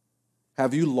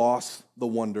 have you lost the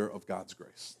wonder of God's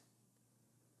grace?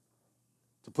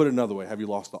 To put it another way, have you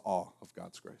lost the awe of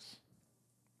God's grace?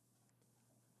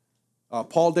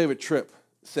 Paul David Tripp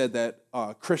said that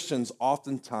Christians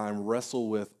oftentimes wrestle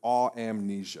with awe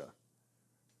amnesia,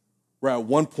 where at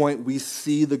one point we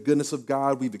see the goodness of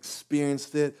God, we've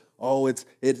experienced it. Oh,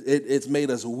 it's made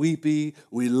us weepy.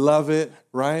 We love it,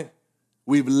 right?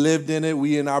 We've lived in it.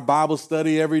 We in our Bible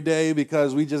study every day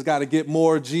because we just got to get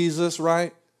more of Jesus,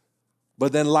 right?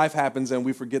 But then life happens and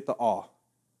we forget the awe.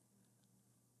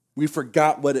 We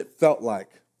forgot what it felt like.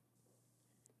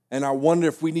 And I wonder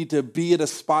if we need to be at a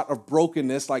spot of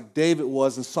brokenness like David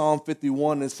was in Psalm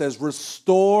 51 and says,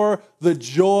 restore the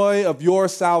joy of your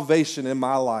salvation in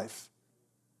my life.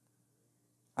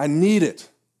 I need it.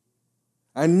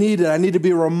 I need it. I need to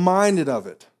be reminded of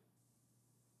it.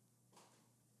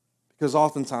 Because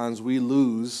oftentimes we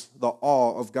lose the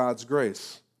awe of God's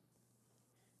grace.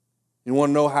 You want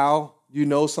to know how you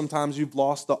know sometimes you've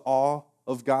lost the awe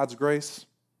of God's grace?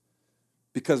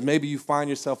 Because maybe you find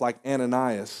yourself like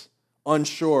Ananias,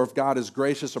 unsure if God is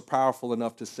gracious or powerful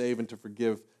enough to save and to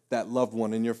forgive that loved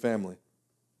one in your family.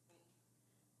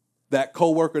 That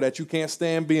coworker that you can't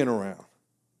stand being around.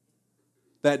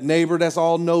 That neighbor that's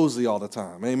all nosy all the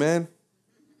time. Amen?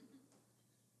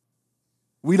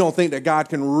 We don't think that God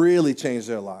can really change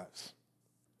their lives.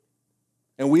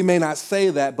 And we may not say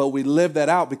that, but we live that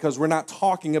out because we're not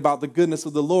talking about the goodness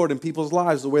of the Lord in people's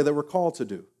lives the way that we're called to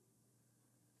do.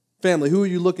 Family, who are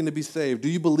you looking to be saved? Do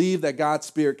you believe that God's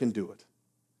Spirit can do it?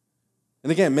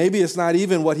 And again, maybe it's not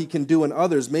even what he can do in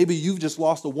others. Maybe you've just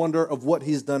lost the wonder of what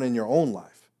he's done in your own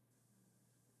life.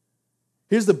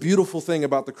 Here's the beautiful thing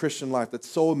about the Christian life that's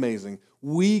so amazing.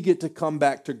 We get to come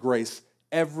back to grace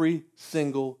every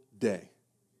single day.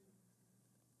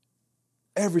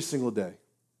 Every single day.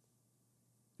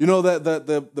 You know that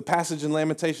the passage in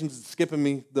Lamentations is skipping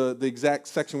me the exact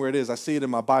section where it is. I see it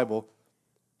in my Bible.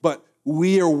 But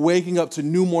we are waking up to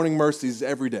new morning mercies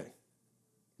every day,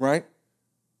 right?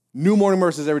 New morning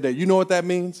mercies every day. You know what that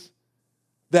means?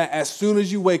 That as soon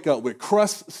as you wake up with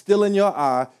crust still in your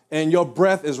eye and your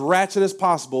breath as ratchet as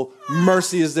possible,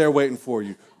 mercy is there waiting for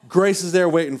you. Grace is there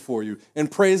waiting for you.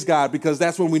 And praise God, because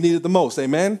that's when we need it the most.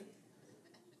 Amen?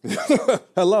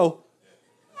 Hello?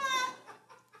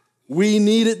 We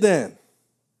need it then.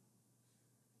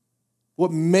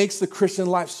 What makes the Christian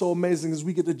life so amazing is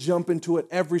we get to jump into it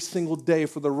every single day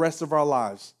for the rest of our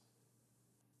lives.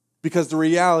 Because the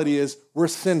reality is we're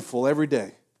sinful every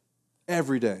day.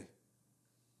 Every day.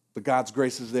 But God's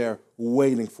grace is there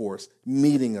waiting for us,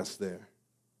 meeting us there.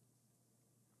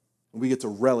 And we get to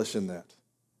relish in that.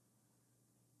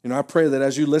 You know, I pray that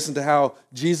as you listen to how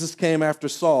Jesus came after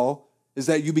Saul, is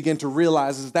that you begin to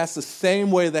realize is that's the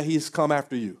same way that he's come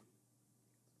after you.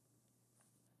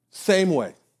 Same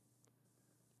way.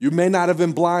 You may not have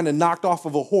been blind and knocked off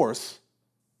of a horse,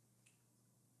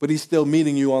 but he's still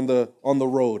meeting you on the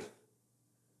road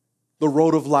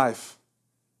of life.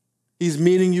 He's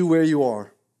meeting you where you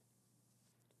are.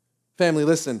 Family,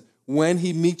 listen, when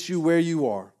he meets you where you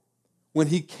are, when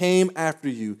he came after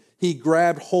you, he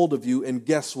grabbed hold of you, and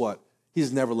guess what?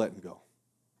 He's never letting go.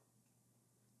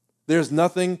 There's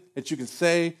nothing that you can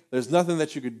say, there's nothing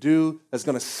that you could do that's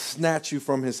going to snatch you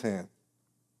from his hand.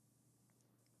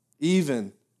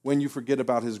 Even when you forget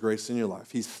about his grace in your life,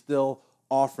 he's still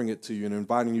offering it to you and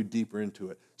inviting you deeper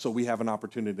into it. So we have an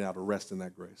opportunity now to rest in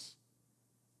that grace.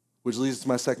 Which leads to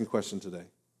my second question today.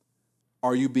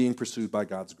 Are you being pursued by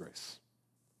God's grace?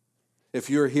 If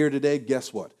you're here today,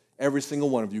 guess what? Every single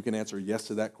one of you can answer yes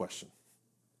to that question.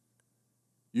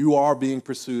 You are being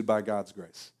pursued by God's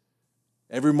grace.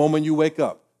 Every moment you wake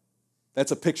up,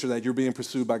 that's a picture that you're being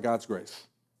pursued by God's grace.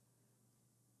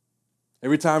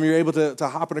 Every time you're able to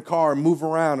hop in a car and move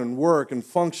around and work and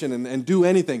function and do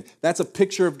anything, that's a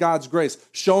picture of God's grace,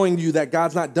 showing you that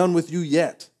God's not done with you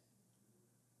yet.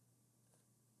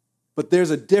 But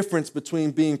there's a difference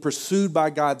between being pursued by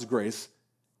God's grace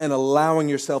and allowing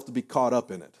yourself to be caught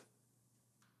up in it.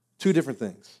 Two different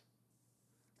things.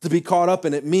 To be caught up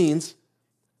in it means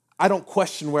I don't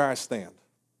question where I stand.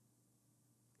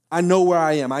 I know where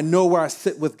I am. I know where I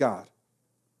sit with God.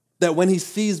 That when he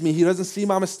sees me, he doesn't see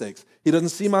my mistakes. He doesn't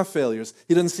see my failures.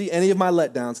 He doesn't see any of my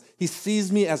letdowns. He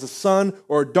sees me as a son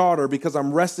or a daughter because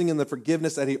I'm resting in the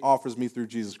forgiveness that he offers me through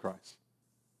Jesus Christ.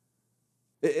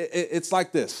 It's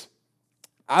like this.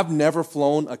 I've never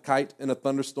flown a kite in a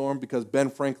thunderstorm because Ben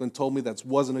Franklin told me that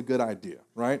wasn't a good idea,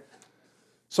 right?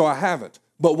 So I haven't.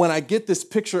 But when I get this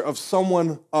picture of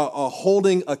someone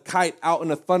holding a kite out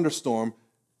in a thunderstorm,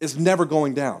 it's never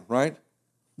going down, right?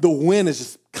 The wind is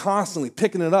just constantly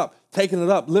picking it up, taking it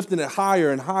up, lifting it higher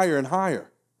and higher and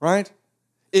higher, right?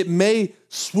 It may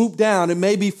swoop down, it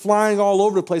may be flying all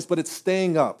over the place, but it's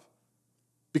staying up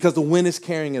because the wind is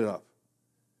carrying it up.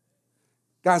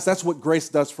 Guys, that's what grace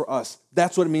does for us.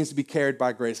 That's what it means to be carried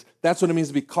by grace. That's what it means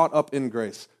to be caught up in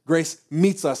grace. Grace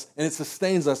meets us and it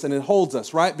sustains us and it holds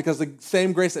us, right? Because the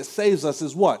same grace that saves us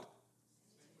is what?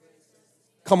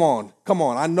 Come on.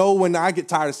 I know when I get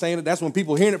tired of saying it, that's when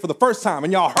people hearing it for the first time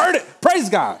and y'all heard it. Praise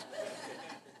God.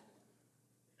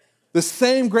 The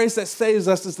same grace that saves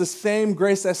us is the same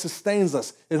grace that sustains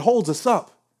us. It holds us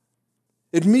up.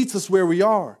 It meets us where we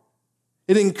are.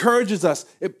 It encourages us.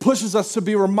 It pushes us to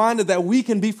be reminded that we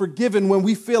can be forgiven when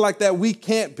we feel like that we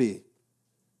can't be.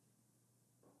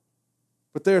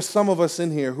 But there are some of us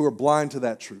in here who are blind to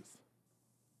that truth.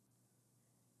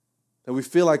 That we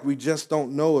feel like we just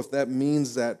don't know if that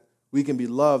means that we can be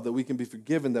loved, that we can be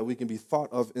forgiven, that we can be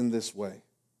thought of in this way.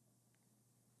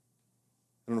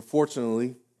 And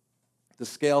unfortunately, the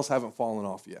scales haven't fallen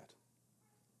off yet.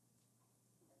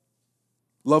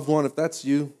 Loved one, if that's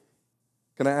you,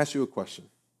 can I ask you a question?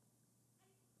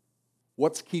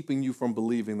 What's keeping you from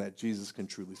believing that Jesus can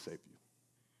truly save you?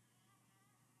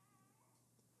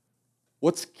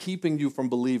 What's keeping you from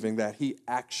believing that he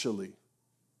actually,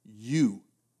 you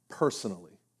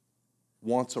personally,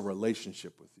 wants a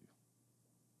relationship with you?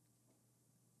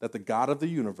 That the God of the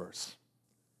universe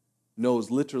knows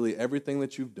literally everything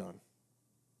that you've done,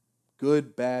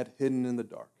 good, bad, hidden in the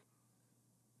dark,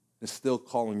 is still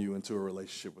calling you into a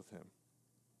relationship with him.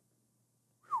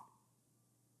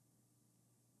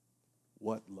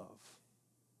 What love.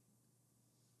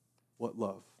 What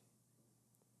love.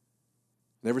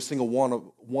 And every single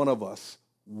one of us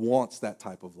wants that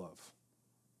type of love.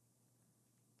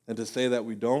 And to say that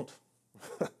we don't,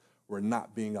 we're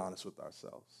not being honest with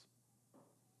ourselves.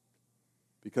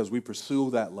 Because we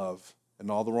pursue that love in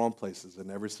all the wrong places,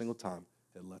 and every single time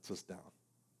it lets us down.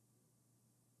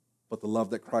 But the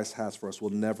love that Christ has for us will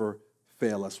never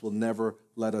fail us, will never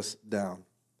let us down.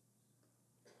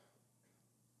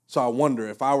 So I wonder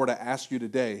if I were to ask you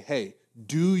today, hey,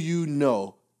 do you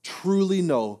know, truly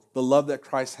know the love that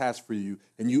Christ has for you,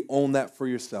 and you own that for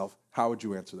yourself, how would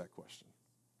you answer that question?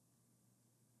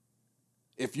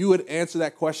 If you would answer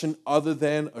that question other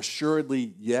than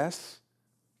assuredly yes,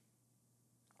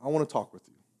 I want to talk with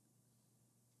you.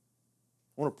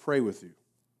 I want to pray with you.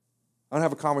 I want to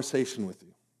have a conversation with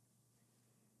you.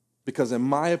 Because in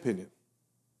my opinion,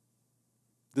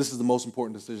 this is the most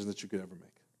important decision that you could ever make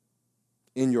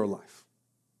in your life.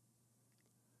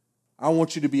 I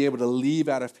want you to be able to leave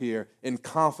out of here in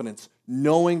confidence,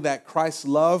 knowing that Christ's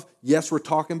love, yes, we're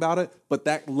talking about it, but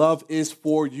that love is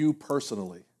for you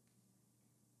personally.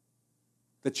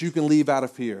 That you can leave out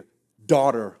of here,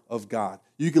 daughter of God.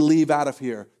 You can leave out of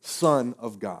here, son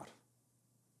of God.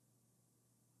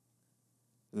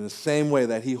 In the same way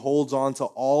that he holds on to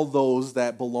all those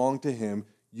that belong to him,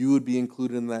 you would be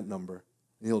included in that number,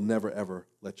 and he'll never, ever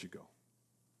let you go.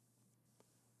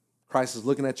 Christ is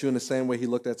looking at you in the same way he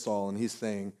looked at Saul, and he's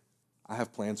saying, I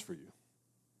have plans for you.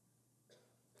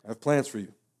 I have plans for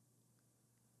you.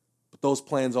 But those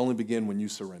plans only begin when you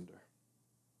surrender.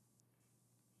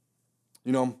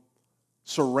 You know,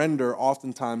 surrender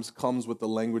oftentimes comes with the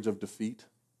language of defeat,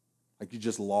 like you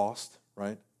just lost,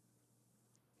 right?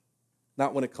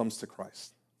 Not when it comes to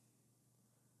Christ.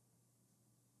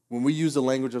 When we use the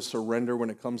language of surrender when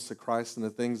it comes to Christ and the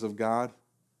things of God,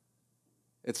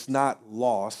 it's not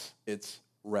loss, it's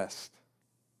rest.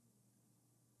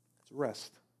 It's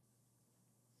rest.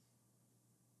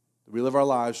 We live our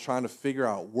lives trying to figure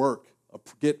out work,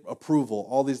 get approval,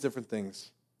 all these different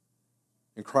things.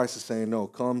 And Christ is saying, no,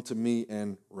 come to me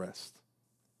and rest.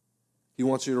 He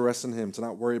wants you to rest in him, to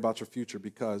not worry about your future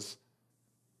because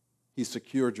he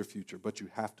secured your future, but you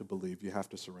have to believe, you have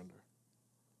to surrender.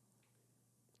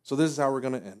 So this is how we're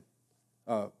going to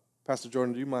end. Pastor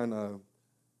Jordan, do you mind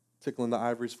tickling the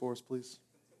ivories for us, please?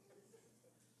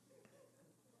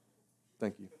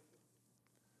 Thank you.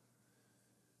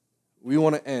 we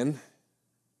want to end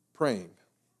praying.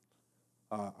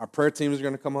 Our prayer team is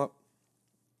going to come up.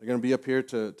 They're going to be up here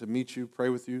to meet you, pray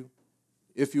with you,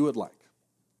 if you would like.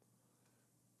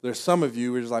 There's some of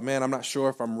you who are just like, man, I'm not sure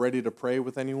if I'm ready to pray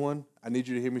with anyone. I need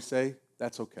you to hear me say,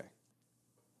 that's okay.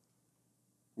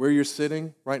 Where you're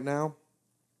sitting right now,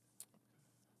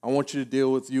 I want you to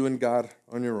deal with you and God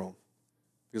on your own.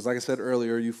 Because like I said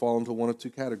earlier, you fall into one of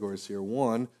two categories here.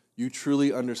 One, you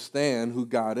truly understand who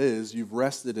God is. You've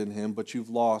rested in him, but you've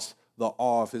lost the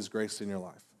awe of his grace in your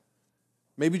life.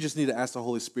 Maybe you just need to ask the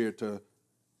Holy Spirit to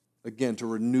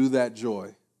renew that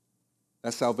joy,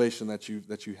 that salvation that you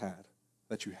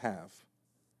have.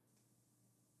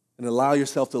 And allow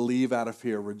yourself to leave out of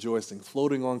here rejoicing,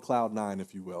 floating on cloud 9,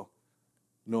 if you will,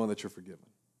 knowing that you're forgiven.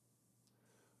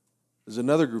 There's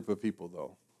another group of people,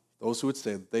 though, those who would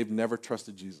say that they've never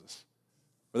trusted Jesus.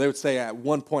 Or they would say, at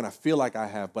one point, I feel like I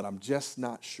have, but I'm just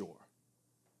not sure.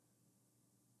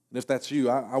 And if that's you,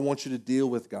 I want you to deal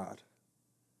with God,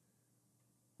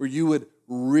 where you would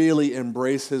really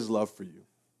embrace his love for you,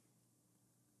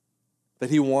 that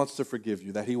he wants to forgive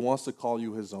you, that he wants to call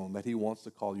you his own, that he wants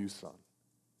to call you son,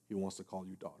 he wants to call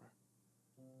you daughter.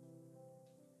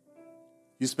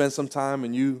 You spend some time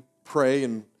and you pray,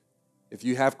 and if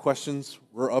you have questions,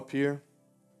 we're up here.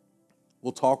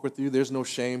 We'll talk with you. There's no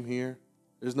shame here.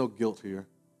 There's no guilt here.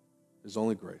 There's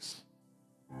only grace.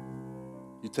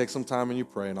 You take some time and you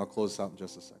pray, and I'll close this out in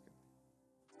just a second.